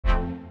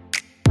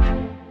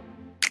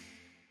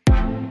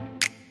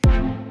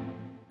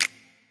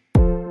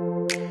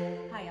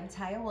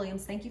Taya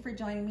Williams. Thank you for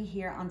joining me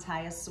here on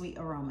Taya's Sweet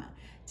Aroma.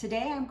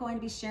 Today I'm going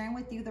to be sharing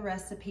with you the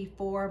recipe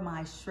for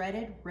my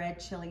shredded red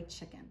chili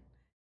chicken.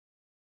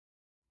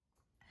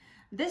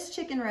 This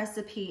chicken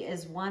recipe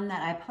is one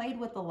that I played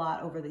with a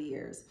lot over the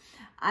years.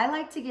 I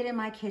like to get in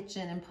my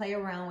kitchen and play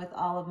around with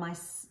all of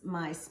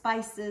my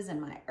spices and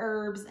my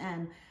herbs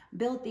and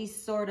build these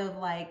sort of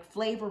like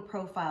flavor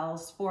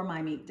profiles for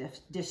my meat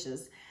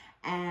dishes.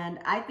 And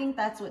I think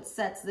that's what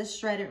sets this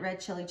shredded red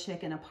chili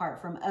chicken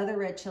apart from other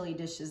red chili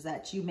dishes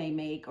that you may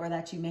make or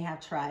that you may have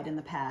tried in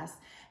the past.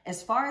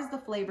 As far as the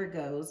flavor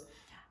goes,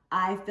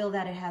 I feel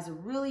that it has a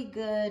really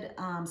good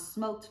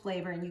smoked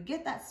flavor, and you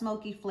get that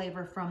smoky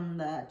flavor from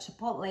the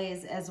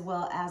chipotles as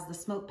well as the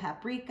smoked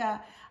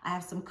paprika. I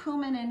have some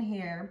cumin in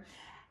here,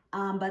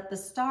 but the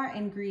star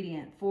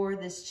ingredient for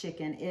this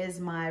chicken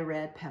is my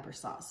red pepper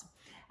sauce.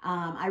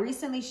 I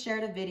recently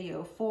shared a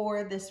video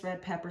for this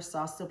red pepper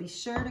sauce, so be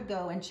sure to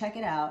go and check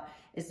it out.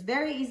 It's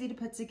very easy to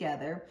put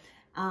together,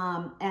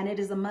 and it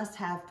is a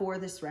must-have for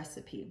this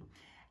recipe.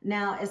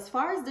 Now, as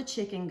far as the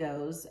chicken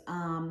goes,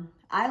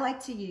 I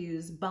like to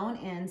use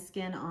bone-in,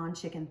 skin-on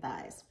chicken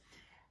thighs.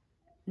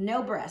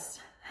 No breast.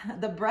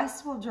 The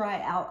breast will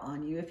dry out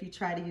on you if you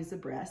try to use a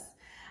breast.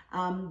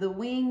 The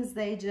wings,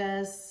 they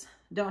just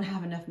don't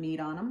have enough meat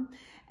on them.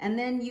 And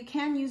then you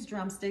can use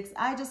drumsticks.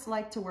 I just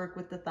like to work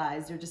with the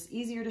thighs. They're just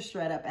easier to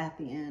shred up at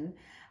the end.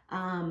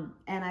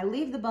 And I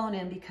leave the bone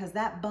in because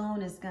that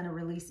bone is gonna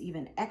release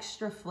even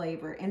extra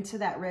flavor into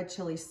that red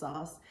chili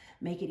sauce,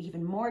 make it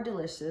even more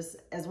delicious,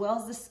 as well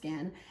as the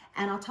skin.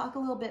 And I'll talk a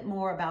little bit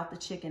more about the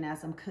chicken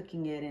as I'm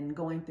cooking it and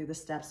going through the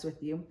steps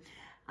with you.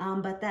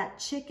 But that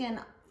chicken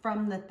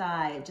from the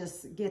thigh, it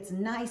just gets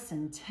nice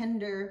and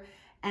tender,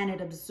 and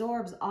it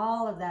absorbs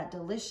all of that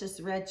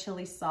delicious red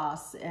chili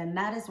sauce, and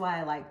that is why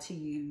I like to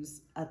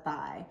use a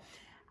thigh.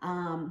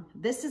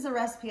 This is a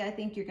recipe I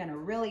think you're gonna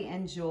really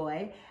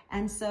enjoy,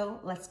 and so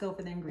let's go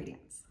for the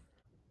ingredients.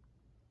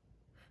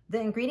 The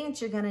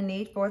ingredients you're gonna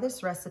need for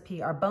this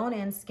recipe are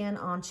bone-in,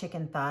 skin-on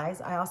chicken thighs.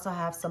 I also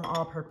have some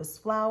all-purpose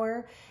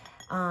flour.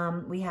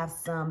 We have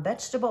some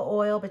vegetable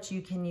oil, but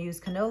you can use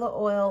canola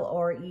oil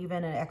or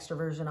even an extra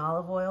virgin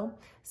olive oil,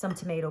 some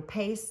tomato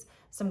paste,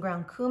 some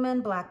ground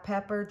cumin, black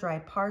pepper,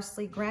 dried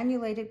parsley,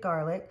 granulated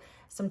garlic,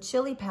 some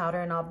chili powder,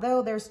 and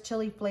although there's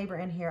chili flavor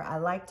in here, I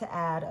like to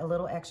add a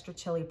little extra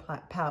chili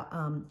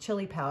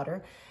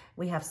powder.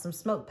 We have some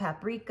smoked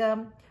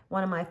paprika.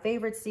 One of my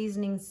favorite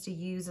seasonings to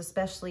use,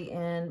 especially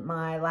in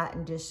my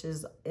Latin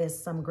dishes, is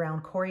some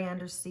ground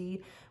coriander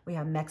seed. We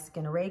have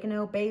Mexican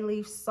oregano, bay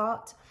leaf,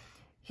 salt.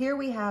 Here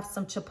we have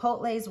some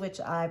chipotles,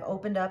 which I've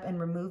opened up and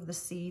removed the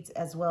seeds,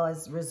 as well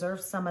as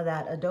reserved some of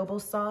that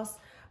adobo sauce.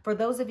 For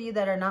those of you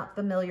that are not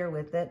familiar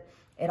with it,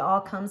 it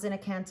all comes in a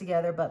can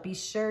together, but be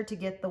sure to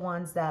get the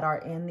ones that are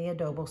in the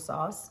adobo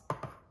sauce.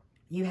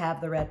 You have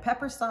the red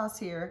pepper sauce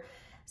here,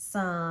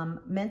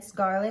 some minced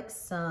garlic,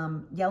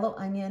 some yellow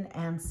onion,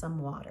 and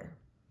some water.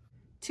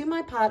 To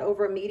my pot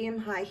over a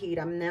medium-high heat,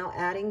 I'm now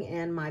adding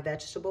in my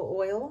vegetable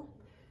oil.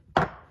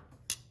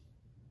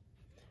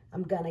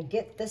 I'm gonna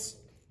get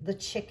the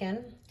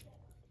chicken,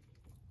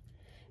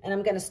 and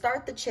I'm gonna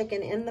start the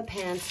chicken in the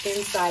pan,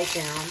 skin side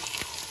down.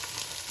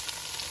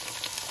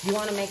 You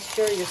want to make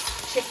sure your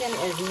chicken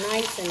is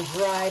nice and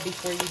dry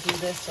before you do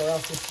this, or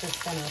else it's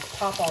just going to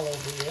pop all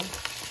over you.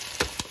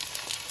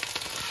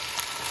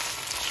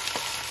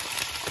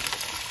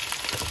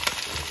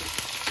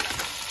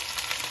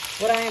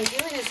 What I am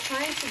doing is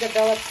trying to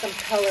develop some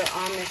color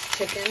on this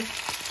chicken.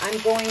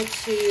 I'm going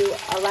to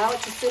allow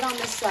it to sit on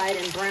this side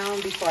and brown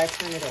before I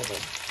turn it over.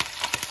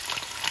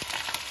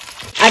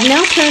 I've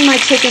now turned my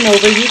chicken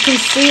over. You can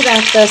see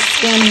that the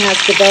skin has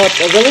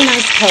developed a really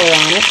nice color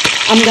on it.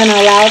 I'm going to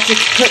allow it to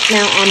cook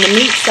now on the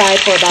meat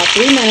side for about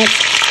 3 minutes.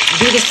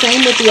 Do the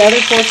same with the other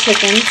 4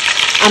 chickens.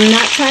 I'm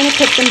not trying to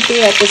cook them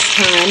through at this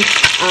time.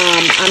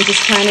 I'm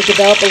just trying to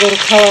develop a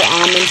little color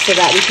on them so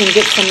that we can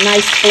get some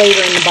nice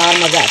flavor in the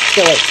bottom of that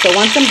skillet. So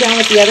once I'm done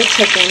with the other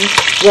chickens,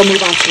 we'll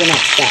move on to the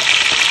next step.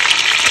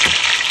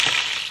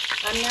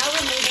 I'm now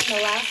removing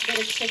the last bit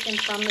of chicken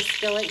from the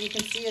skillet. You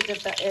can see it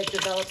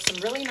developed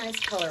some really nice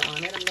color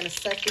on it. I'm going to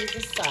set these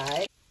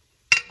aside.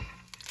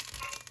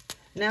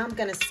 Now I'm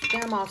going to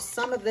skim off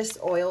some of this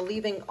oil,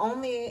 leaving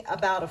only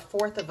about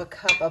 1/4 of a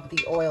cup of the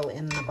oil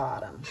in the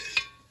bottom.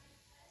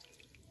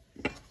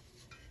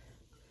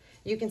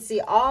 You can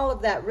see all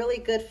of that really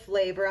good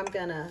flavor. I'm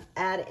going to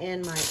add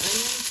in my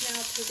onions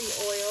now to the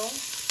oil.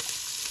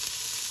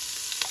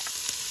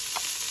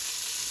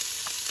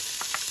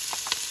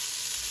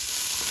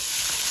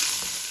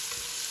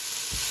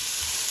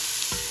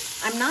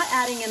 I'm not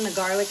adding in the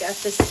garlic at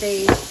this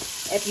stage.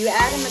 If you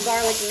add in the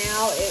garlic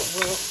now, it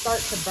will start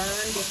to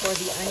burn before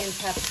the onions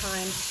have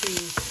time to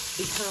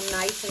become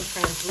nice and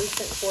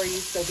translucent for you,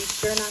 so be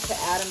sure not to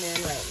add them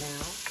in right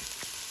now.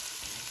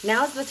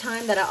 Now is the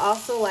time that I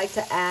also like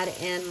to add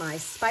in my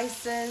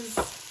spices.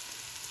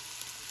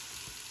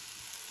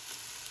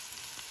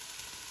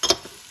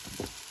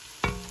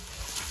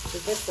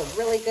 Give this a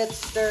really good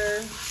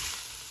stir.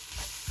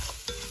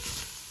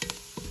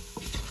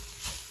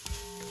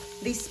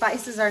 These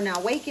spices are now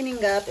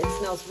wakening up. It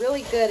smells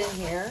really good in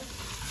here.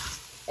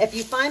 If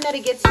you find that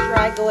it gets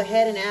dry, go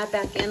ahead and add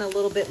back in a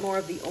little bit more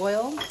of the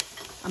oil.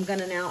 I'm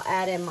gonna now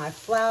add in my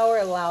flour,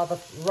 allow the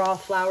raw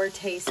flour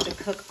taste to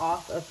cook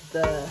off of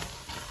the,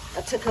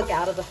 to cook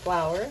out of the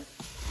flour.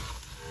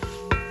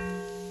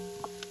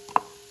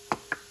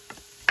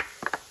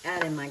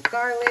 Add in my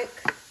garlic.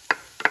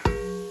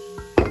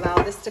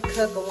 Allow this to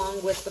cook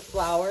along with the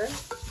flour.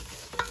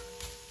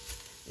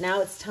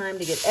 Now it's time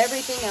to get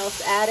everything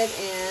else added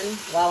in.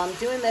 While I'm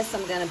doing this,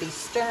 I'm gonna be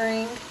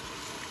stirring.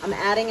 I'm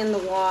adding in the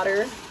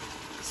water,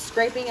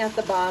 scraping at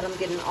the bottom,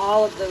 getting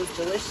all of those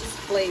delicious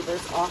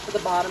flavors off of the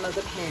bottom of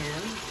the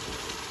pan.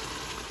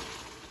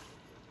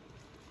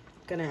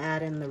 Gonna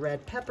add in the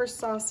red pepper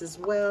sauce as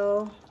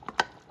well.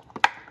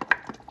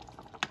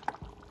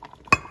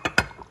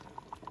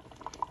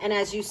 And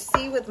as you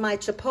see with my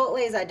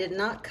chipotles, I did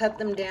not cut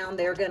them down.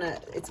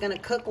 It's gonna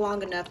cook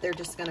long enough, they're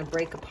just gonna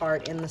break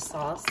apart in the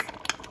sauce.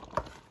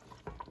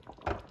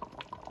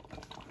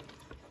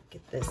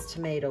 Get this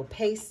tomato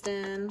paste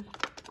in.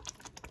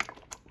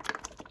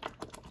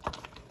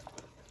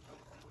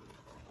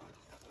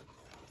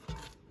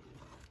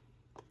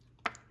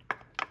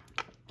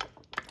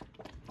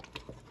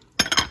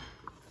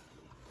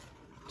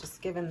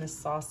 Just giving this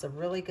sauce a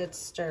really good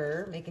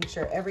stir, making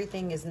sure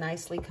everything is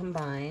nicely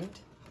combined.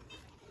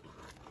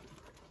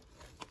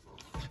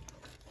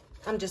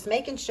 I'm just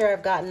making sure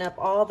I've gotten up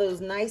all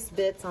those nice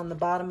bits on the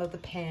bottom of the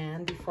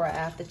pan before I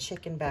add the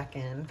chicken back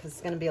in, because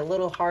it's going to be a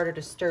little harder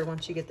to stir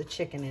once you get the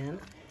chicken in.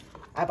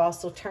 I've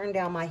also turned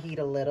down my heat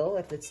a little.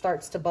 If it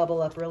starts to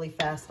bubble up really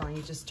fast on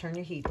you, just turn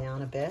your heat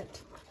down a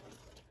bit.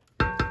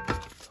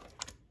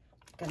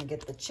 Going to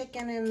get the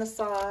chicken in the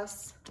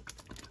sauce,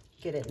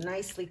 get it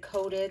nicely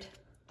coated.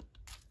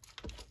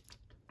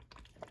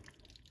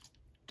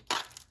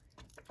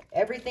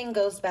 Everything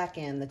goes back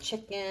in, the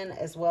chicken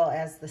as well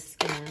as the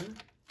skin.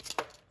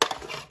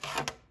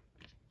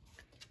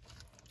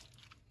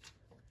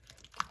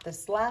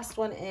 This last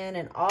one in,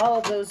 and all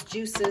of those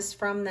juices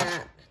from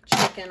that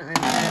chicken I'm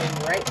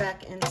adding right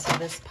back into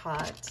this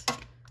pot.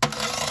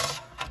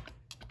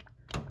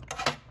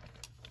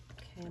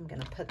 Okay, I'm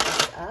gonna put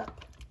this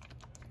up.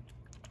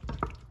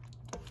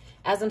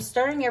 As I'm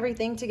stirring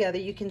everything together,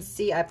 you can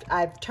see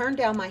I've turned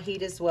down my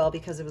heat as well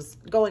because it was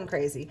going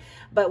crazy.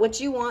 But what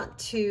you want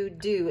to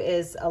do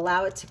is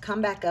allow it to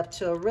come back up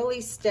to a really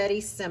steady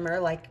simmer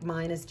like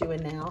mine is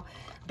doing now.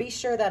 Be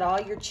sure that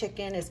all your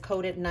chicken is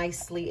coated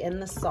nicely in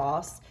the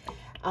sauce.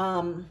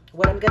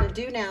 What I'm gonna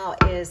do now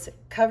is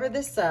cover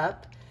this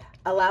up,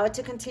 allow it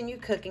to continue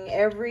cooking.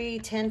 Every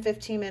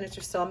 10-15 minutes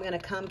or so, I'm gonna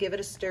come give it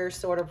a stir,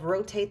 sort of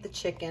rotate the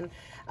chicken,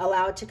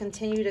 allow it to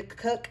continue to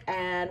cook,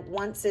 and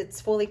once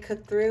it's fully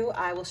cooked through,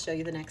 I will show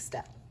you the next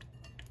step.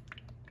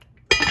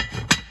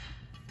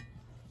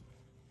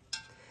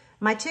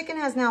 My chicken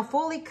has now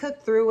fully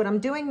cooked through. What I'm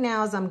doing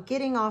now is I'm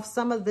getting off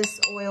some of this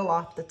oil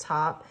off the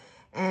top.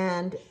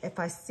 And if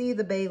I see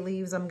the bay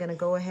leaves, I'm gonna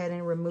go ahead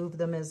and remove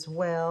them as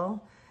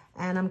well.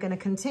 And I'm gonna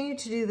continue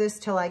to do this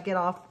till I get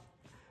off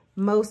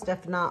most,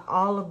 if not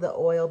all of the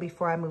oil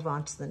before I move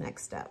on to the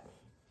next step.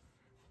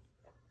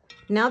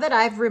 Now that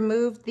I've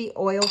removed the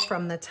oil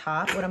from the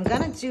top, what I'm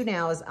gonna do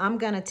now is I'm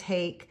gonna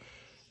take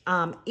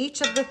each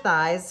of the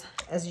thighs.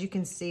 As you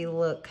can see,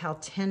 look how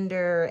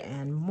tender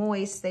and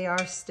moist they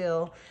are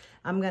still.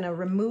 I'm gonna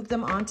remove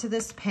them onto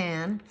this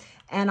pan.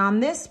 And on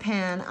this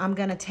pan, I'm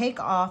gonna take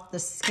off the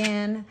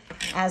skin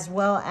as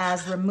well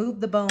as remove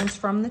the bones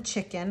from the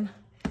chicken.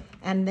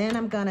 And then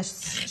I'm gonna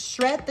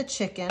shred the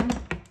chicken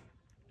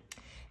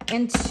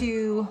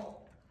into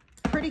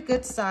pretty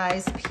good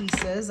sized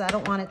pieces. I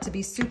don't want it to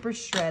be super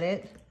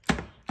shredded.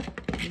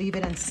 Leave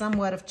it in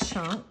somewhat of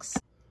chunks.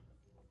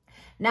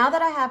 Now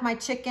that I have my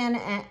chicken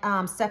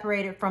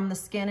separated from the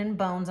skin and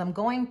bones, I'm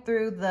going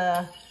through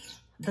the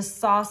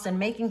sauce and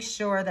making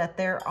sure that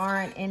there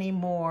aren't any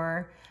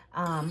more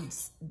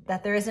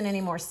that there isn't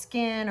any more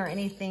skin or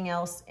anything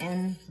else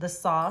in the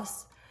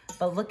sauce.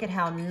 But look at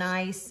how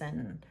nice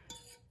and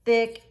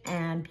thick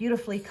and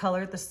beautifully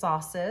colored the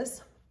sauce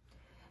is.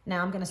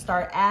 Now I'm gonna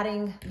start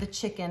adding the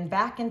chicken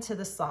back into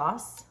the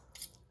sauce.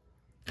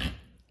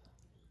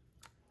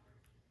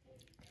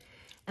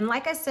 And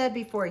like I said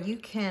before, you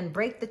can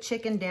break the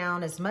chicken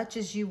down as much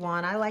as you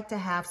want. I like to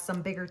have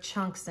some bigger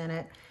chunks in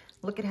it.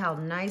 Look at how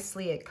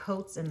nicely it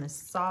coats in the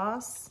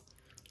sauce.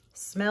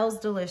 Smells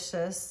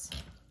delicious.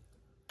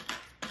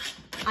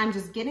 I'm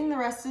just getting the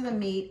rest of the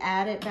meat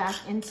added back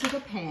into the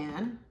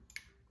pan.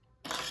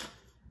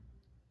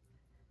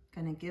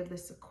 Gonna give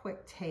this a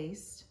quick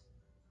taste.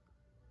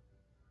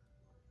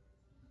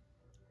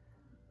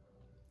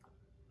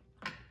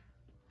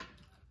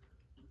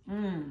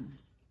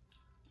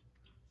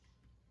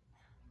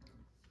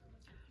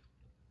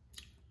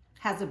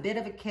 Has a bit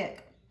of a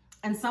kick.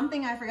 And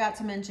something I forgot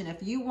to mention,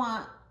 if you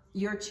want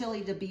your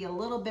chili to be a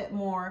little bit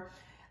more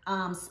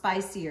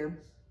spicier,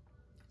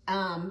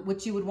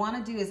 what you would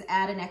want to do is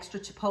add an extra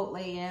chipotle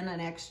in,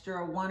 an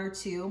extra 1 or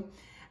 2.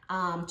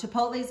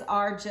 Chipotles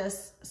are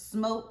just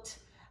smoked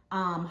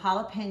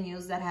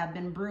jalapenos that have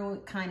been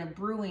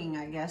brewing,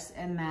 I guess,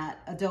 in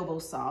that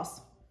adobo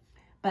sauce.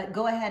 But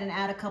go ahead and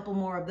add a couple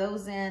more of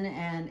those in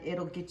and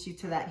it'll get you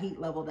to that heat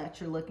level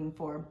that you're looking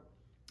for.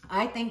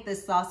 I think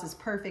this sauce is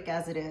perfect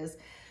as it is.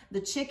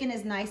 The chicken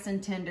is nice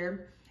and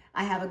tender.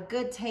 I have a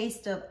good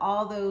taste of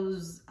all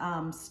those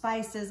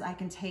spices. I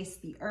can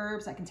taste the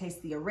herbs. I can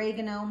taste the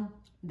oregano,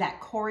 that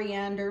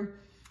coriander.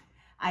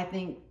 I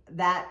think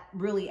that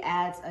really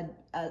adds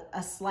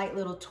a slight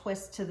little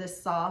twist to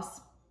this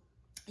sauce.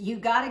 You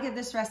got to give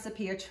this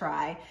recipe a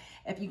try.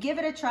 If you give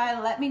it a try,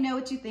 let me know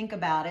what you think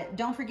about it.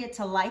 Don't forget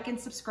to like and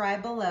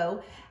subscribe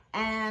below,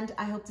 and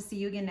I hope to see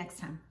you again next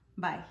time.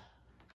 Bye.